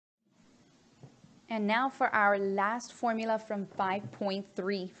And now for our last formula from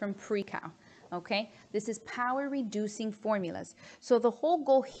 5.3 from pre-cal. Okay, this is power reducing formulas. So the whole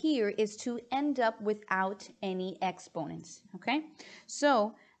goal here is to end up without any exponents. Okay,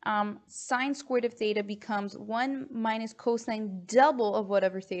 so sine squared of theta becomes 1 minus cosine double of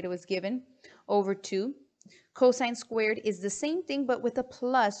whatever theta was given over 2. Cosine squared is the same thing but with a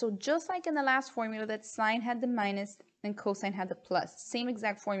plus. So just like in the last formula that sine had the minus and cosine had the plus. Same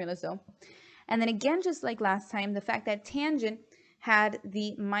exact formulas though. And then again, just like last time, the fact that tangent had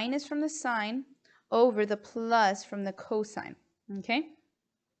the minus from the sine over the plus from the cosine, okay?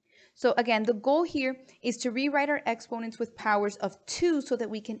 So again, the goal here is to rewrite our exponents with powers of 2 so that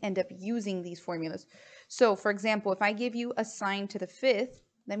we can end up using these formulas. So for example, if I give you a sine to the 5th,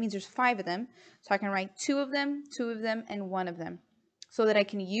 that means there's 5 of them. So I can write 2 of them, and 1 of them, so that I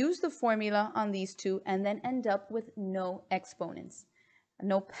can use the formula on these two and then end up with no exponents.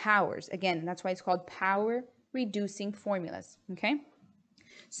 No powers. Again, that's why it's called power reducing formulas. Okay,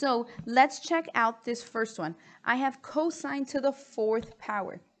 so let's check out this first one. I have cosine to the 4th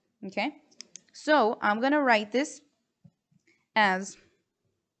power. Okay, so I'm going to write this as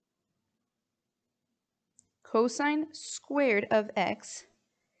cosine squared of x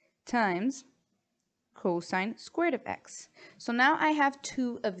times cosine squared of x. So now I have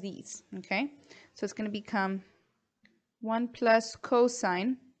 2 of these. Okay, so it's going to become 1 plus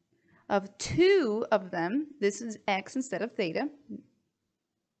cosine of 2 of them, this is x instead of theta,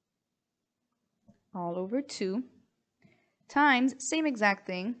 all over 2, times, same exact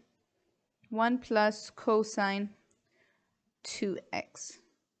thing, 1 plus cosine 2x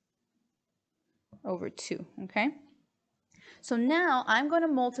over 2, okay? So now I'm going to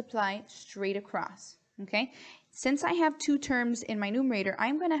multiply straight across, okay? Since I have 2 terms in my numerator,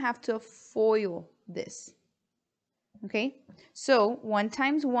 I'm going to have to FOIL this. Okay, so 1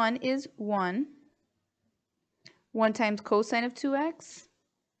 times 1 is 1. 1 times cosine of 2x.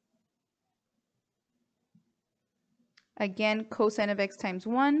 Again, cosine of x times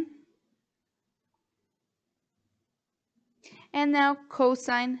 1. And now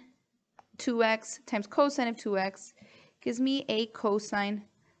cosine 2x times cosine of 2x gives me a cosine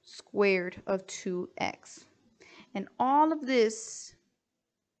squared of 2x. And all of this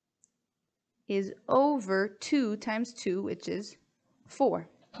is over 2 times 2, which is 4.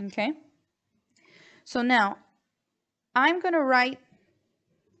 Okay? So now I'm going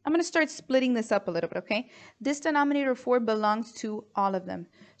to start splitting this up a little bit, okay? This denominator 4 belongs to all of them.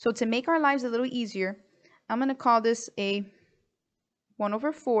 So to make our lives a little easier, I'm going to call this a 1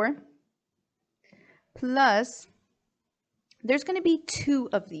 over 4 plus, there's going to be 2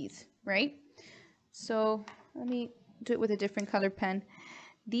 of these, right? So let me do it with a different color pen.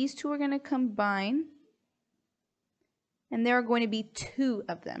 These two are going to combine, and there are going to be 2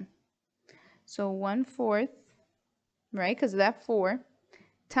 of them. So 1/4, right, because of that 4,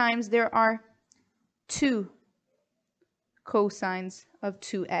 times there are 2 cosines of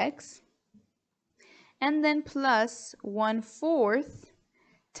 2x, and then plus 1/4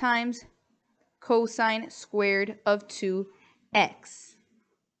 times cosine squared of 2x.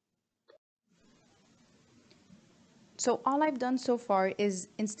 So all I've done so far is,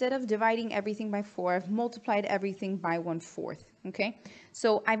 instead of dividing everything by 4, I've multiplied everything by 1/4, okay?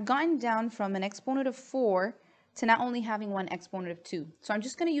 So I've gotten down from an exponent of 4 to not only having one exponent of 2. So I'm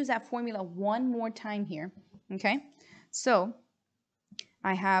just going to use that formula one more time here, okay? So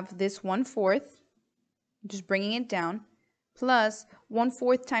I have this 1/4, just bringing it down, plus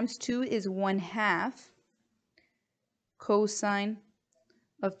 1/4 times 2 is 1/2 cosine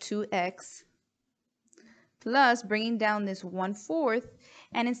of 2x, plus bringing down this 1/4,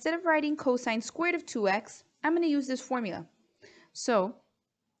 and instead of writing cosine squared of 2x, I'm going to use this formula. So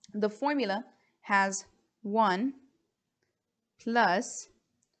the formula has 1 plus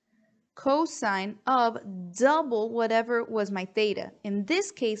cosine of double whatever was my theta. In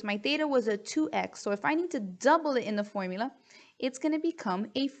this case, my theta was a 2x, so if I need to double it in the formula, it's going to become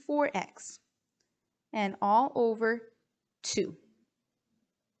a 4x, and all over 2.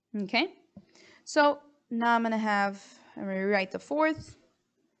 Okay, so now I'm going to rewrite the 4th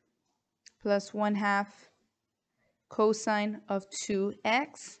plus 1/2 cosine of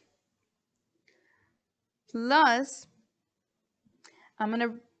 2x plus, I'm going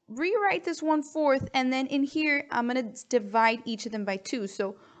to rewrite this 1/4, and then in here I'm going to divide each of them by 2.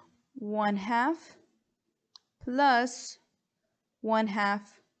 So 1/2 plus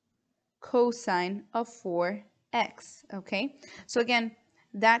 1/2 cosine of 4x. Okay, so again,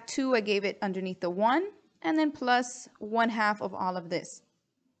 that 2 I gave it underneath the 1, and then plus 1/2 of all of this.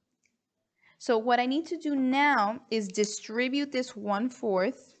 So what I need to do now is distribute this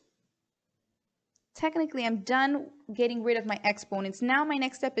 1/4 technically I'm done getting rid of my exponents. Now my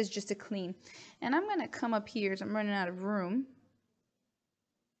next step is just to clean. And I'm going to come up here, so I'm running out of room.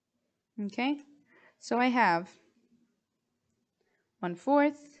 Okay, so I have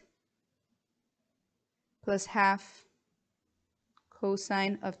 1/4 plus half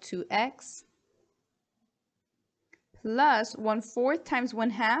cosine of 2x plus 1/4 times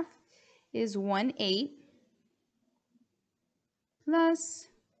 1/2 is 1/8 plus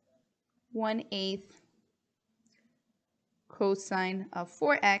 1/8 cosine of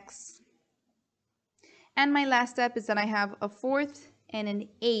 4x. And my last step is that I have a 1/4 and an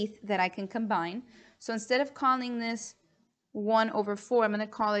 1/8 that I can combine. So instead of calling this 1/4, I'm going to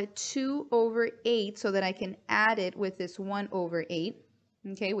call it 2/8 so that I can add it with this 1/8,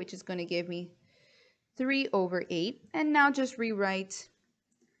 okay, which is going to give me 3/8. And now just rewrite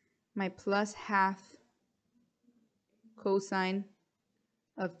my plus half cosine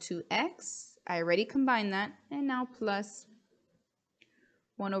of 2x. I already combined that. And now plus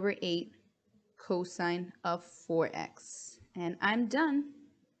 1/8 cosine of 4x. And I'm done.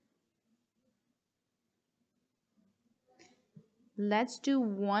 Let's do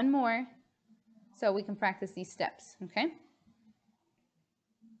one more so we can practice these steps, okay?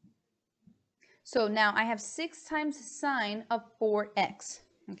 So now I have 6 times sine of 4x,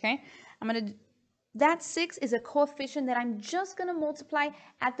 okay? That 6 is a coefficient that I'm just going to multiply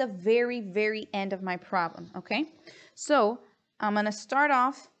at the very, very end of my problem, okay? So I'm going to start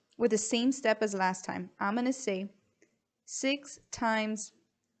off with the same step as last time. I'm going to say 6 times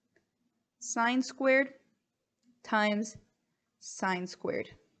sine squared times sine squared,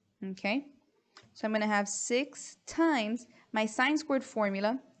 okay? So I'm going to have 6 times, my sine squared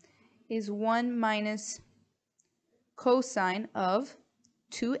formula is 1 minus cosine of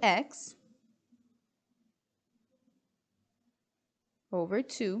 2x over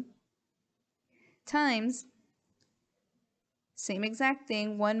 2 times, same exact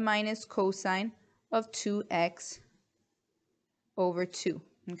thing, 1 minus cosine of 2x over 2,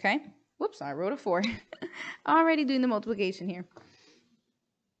 okay? Whoops, I wrote a 4. Already doing the multiplication here.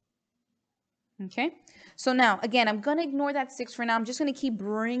 Okay, so now, again, I'm going to ignore that 6 for now. I'm just going to keep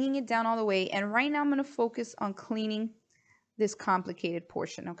bringing it down all the way. And right now, I'm going to focus on cleaning this complicated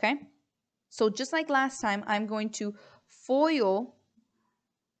portion, okay? So just like last time, I'm going to FOIL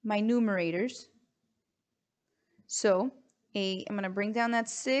my numerators. So I'm going to bring down that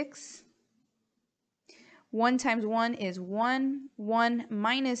 6. 1 times 1 is 1. 1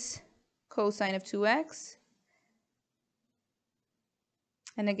 minus cosine of 2x.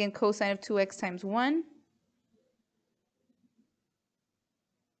 And again, cosine of 2x times 1.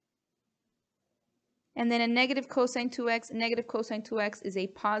 And then a negative cosine 2x. Negative cosine 2x is a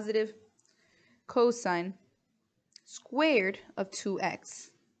positive cosine squared of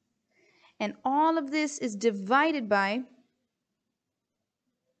 2x. And all of this is divided by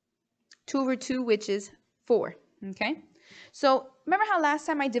 2/2, which is 4. Okay? So remember how last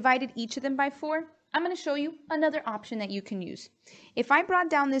time I divided each of them by 4? I'm going to show you another option that you can use. If I brought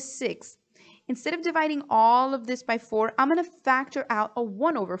down this 6, instead of dividing all of this by 4, I'm going to factor out a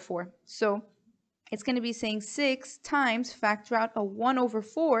 1/4. So it's going to be saying 6 times factor out a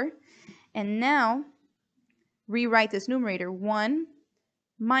 1/4. And now rewrite this numerator. 1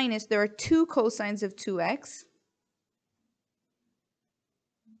 minus, there are 2 cosines of 2x,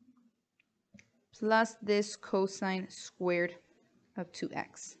 plus this cosine squared of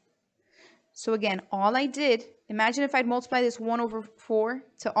 2x. So again, all I did, imagine if I'd multiply this 1/4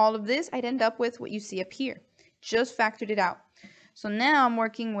 to all of this, I'd end up with what you see up here. Just factored it out. So now I'm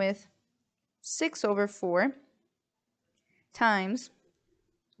working with 6/4 times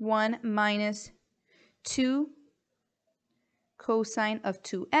 1 minus 2 cosine of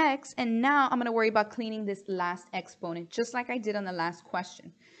 2x. And now I'm going to worry about cleaning this last exponent, just like I did on the last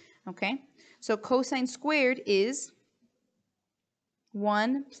question. Okay, so cosine squared is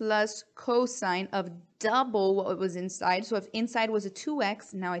 1 plus cosine of double what was inside. So if inside was a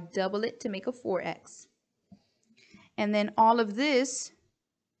 2x, now I double it to make a 4x. And then all of this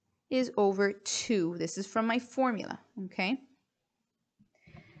is over 2. This is from my formula, okay?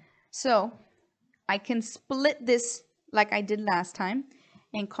 So I can split this like I did last time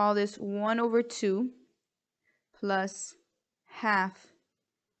and call this 1/2 plus half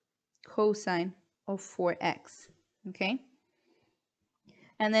cosine of 4x, okay?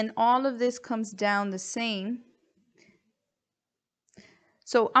 And then all of this comes down the same.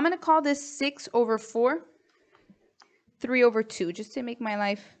 So I'm going to call this 6/4, 3/2, just to make my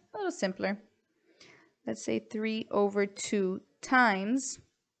life a little simpler. Let's say 3/2 times,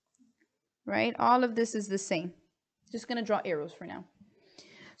 right? All of this is the same. Just going to draw arrows for now.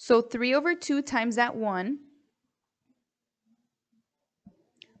 So 3 over 2 times that 1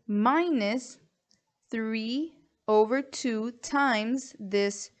 minus 3 over 2 times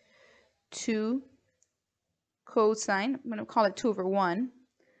this 2 cosine, I'm going to call it 2 over 1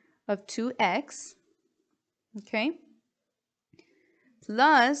 of 2x, okay,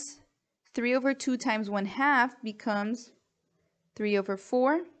 plus 3 over 2 times 1/2 becomes 3 over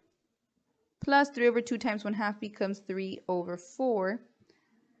 4, plus 3 over 2 times 1/2 becomes 3 over 4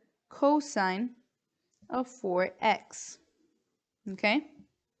 cosine of 4x, okay?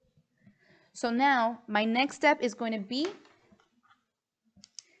 So now my next step is going to be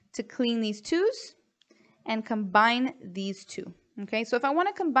to clean these 2's and combine these 2. Okay, so if I want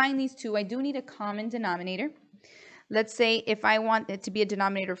to combine these 2, I do need a common denominator. Let's say if I want it to be a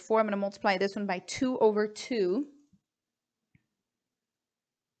denominator of 4, I'm going to multiply this one by 2 over 2.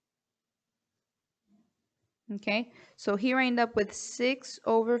 Okay, so here I end up with 6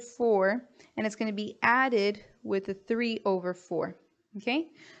 over 4, and it's going to be added with a 3 over 4. Okay,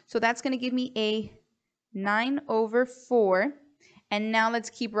 so that's going to give me a 9 over 4. And now let's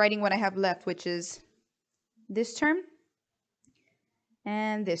keep writing what I have left, which is this term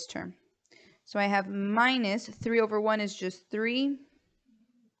and this term. So I have minus 3 over 1 is just 3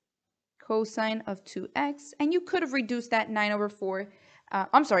 cosine of 2x. And you could have reduced that 9 over 4.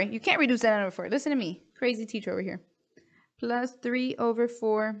 I'm sorry, you can't reduce that 9 over 4. Listen to me, crazy teacher over here. Plus 3 over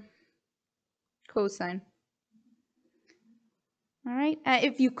 4 cosine. All right,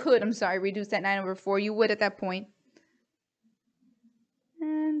 if you could, I'm sorry, reduce that 9 over 4, you would at that point.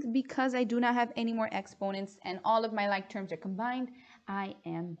 And because I do not have any more exponents and all of my like terms are combined, I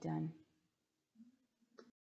am done.